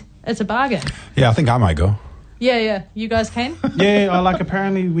 guys. It's a bargain. Yeah, I think I might go. Yeah. You guys can?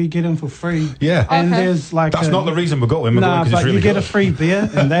 Apparently we get in for free. Yeah. And there's that's not the reason we're going. But you get a free beer,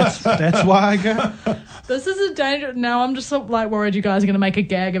 and that's why I go. This is a danger. Now I'm just worried you guys are going to make a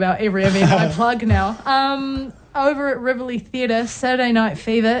gag about every event I plug now. Over at Rivoli Theatre, Saturday Night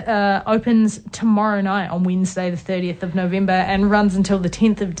Fever opens tomorrow night on Wednesday, the 30th of November, and runs until the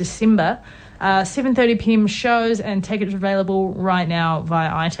 10th of December. 7:30 p.m. shows and tickets available right now via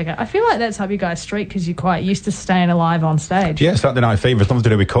iTicket. I feel like that's up you guys' street because you're quite used to staying alive on stage. Yeah, Saturday Night Fever. It's nothing to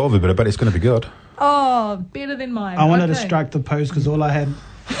do with COVID, but I bet it's going to be good. Oh, better than mine. I wanted to strike the pose because all I had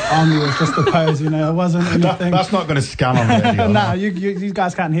on me was just the pose. It wasn't anything. That's not going to scan on radio. No, you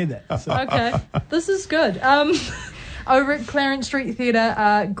guys can't hear that. So. Okay, this is good. Over at Clarence Street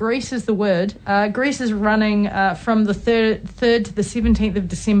Theatre, Grease is the word. Grease is running from the 3rd to the 17th of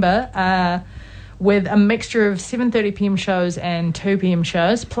December with a mixture of 7:30 p.m. shows and 2 p.m.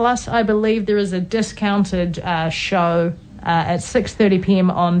 shows. Plus, I believe there is a discounted show at 6:30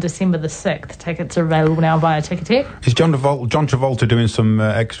 p.m. on December the 6th. Tickets are available now via Ticketek. Is John Travolta doing some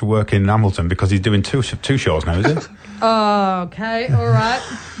extra work in Hamilton because he's doing two shows now, is it? Oh, okay, all right.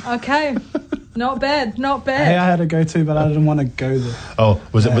 Okay. Not bad. Hey, I had to go too, but I didn't want to go there. Oh,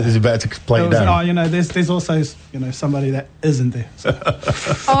 is it better to play it down? There's also somebody that isn't there. So.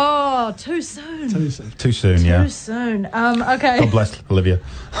 Oh, too soon. Too soon, yeah. Too soon. Okay. God bless Olivia.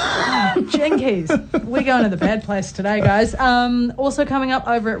 Jinkies. We're going to the bad place today, guys. Also coming up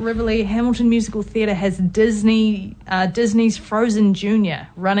over at Rivoli, Hamilton Musical Theatre has Disney's Frozen Junior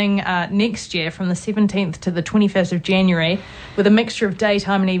running next year from the 17th to the 21st of January with a mixture of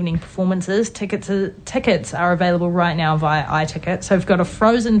daytime and evening performances. Tickets are available right now via iTicket. So if you've got a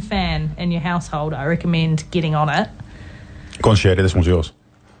Frozen fan in your household, I recommend getting on it. Go on, Shady, this one's yours.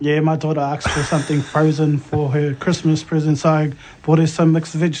 Yeah, my daughter asked for something frozen for her Christmas present, so I bought her some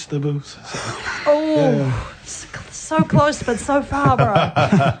mixed vegetables. So close but so far, bro.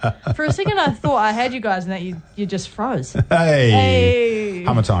 For a second I thought I had you guys and that you just froze. Hey.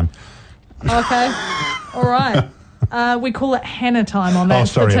 Hammer time. Okay. All right. We call it Hannah time on that. Oh,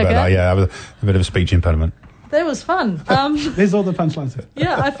 sorry about that. Yeah, I was a bit of a speech impediment. That was fun. There's all the punchlines.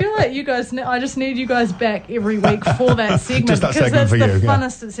 Yeah, I feel like you guys. I just need you guys back every week for that segment just that because segment that's for the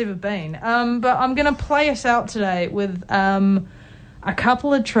funnest it's ever been. But I'm going to play us out today with a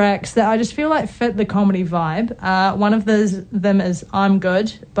couple of tracks that I just feel like fit the comedy vibe. One of them is "I'm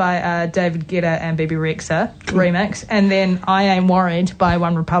Good" by David Guetta and BB Rexa remix, and then "I Ain't Worried" by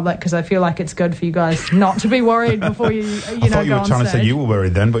One Republic because I feel like it's good for you guys not to be worried before you I thought you were trying to say you were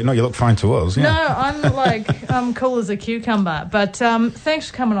worried then, but no, you look fine to us. Yeah. No, I'm cool as a cucumber. But thanks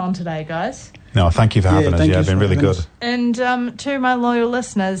for coming on today, guys. No, thank you for having us. Yeah, it's been really good. And to my loyal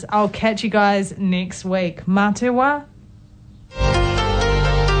listeners, I'll catch you guys next week. Mā te wā.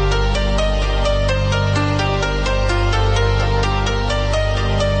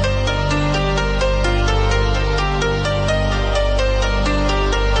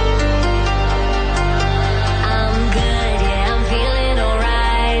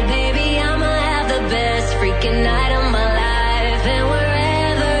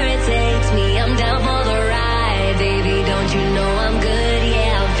 Don't you know I'm good?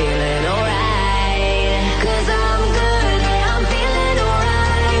 Yeah, I'm feeling alright. 'Cause I'm good.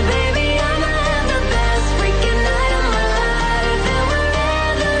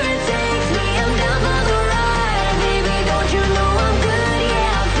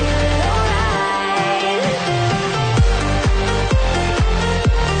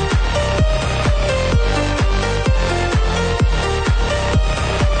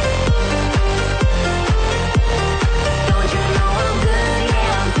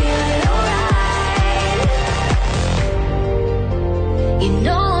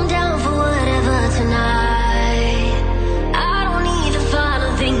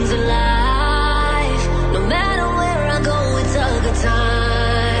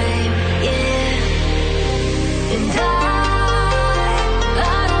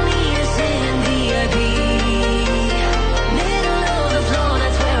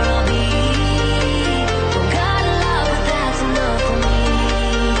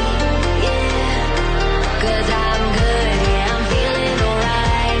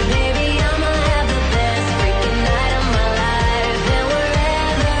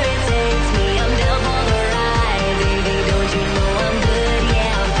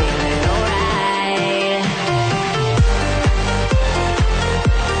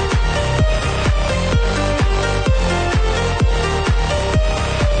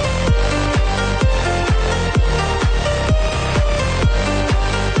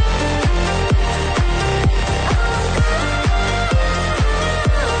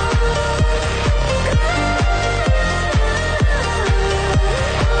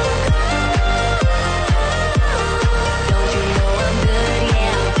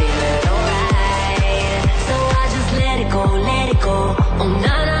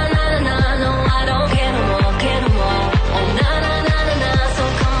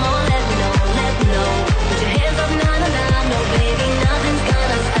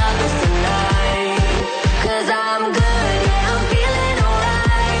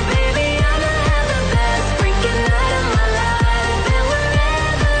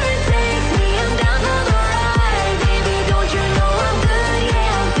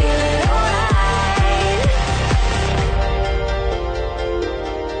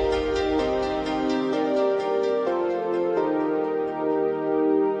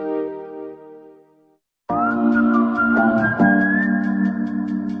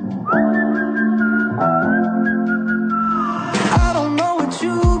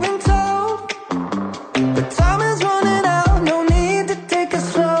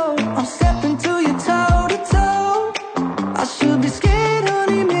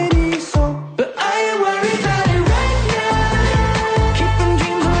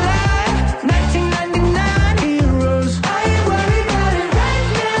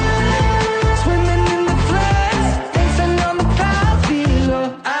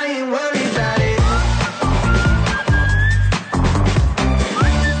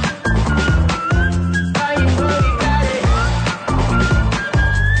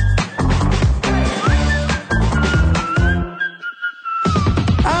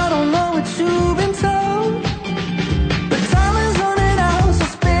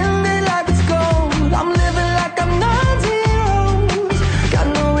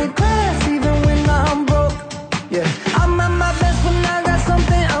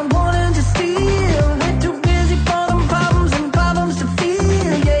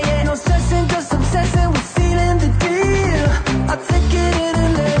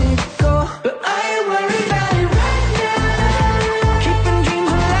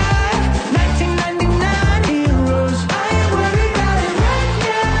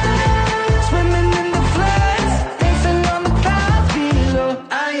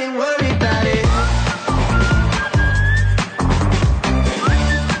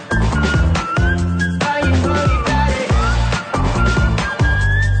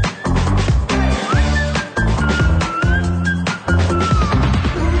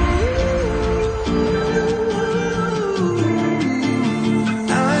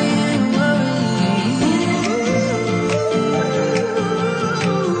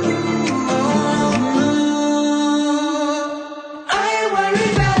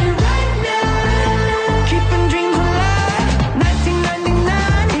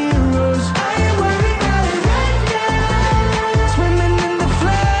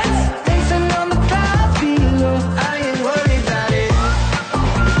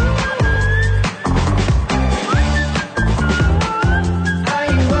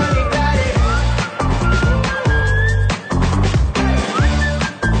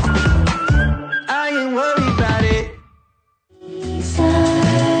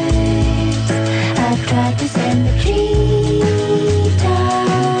 tried to send the tree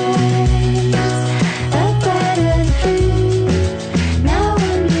times a better truth. Now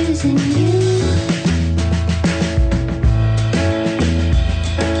I'm losing you.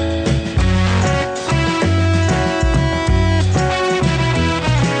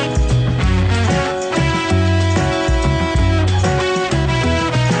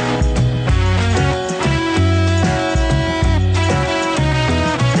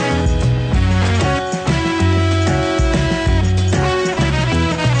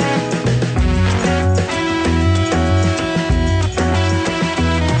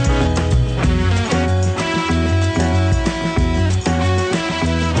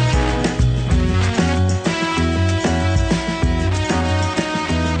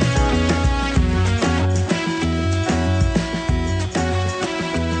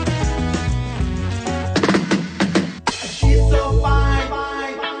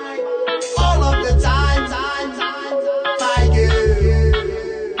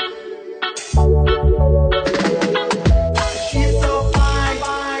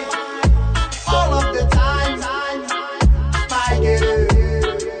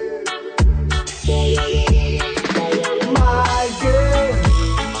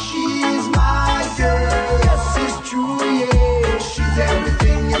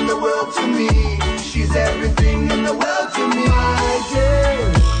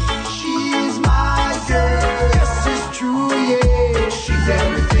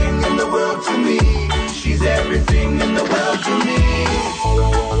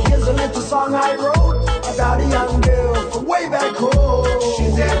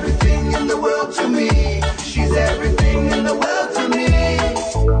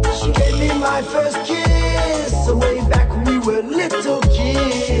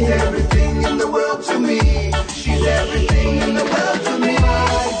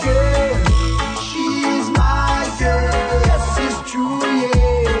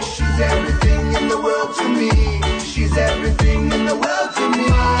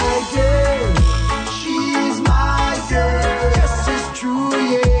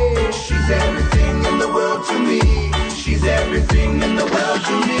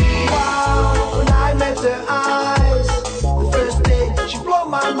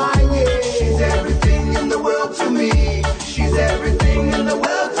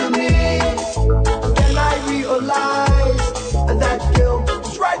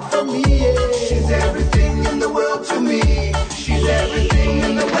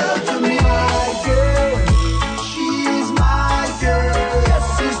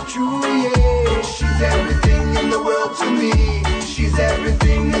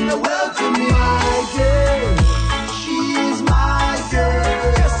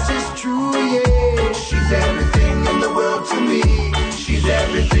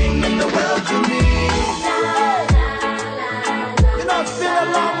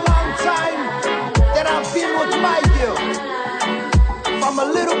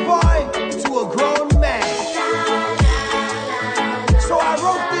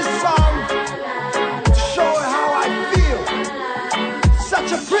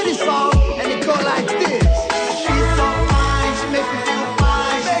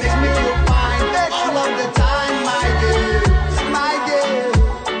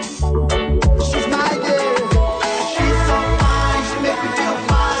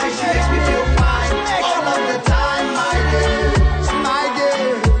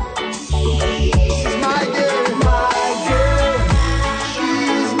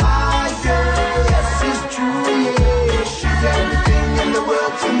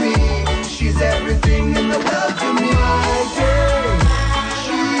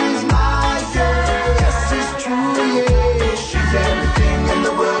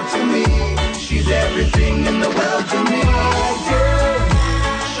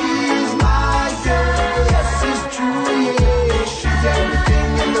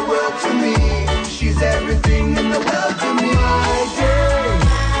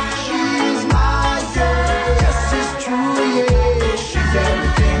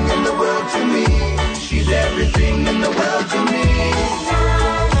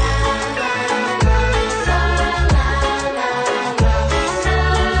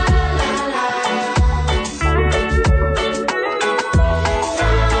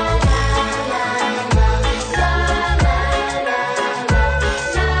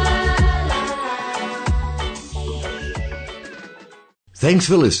 Thanks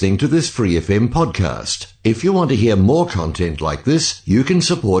for listening to this Free FM podcast. If you want to hear more content like this, you can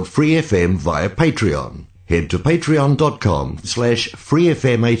support Free FM via Patreon. Head to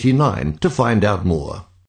patreon.com/freefm89 to find out more.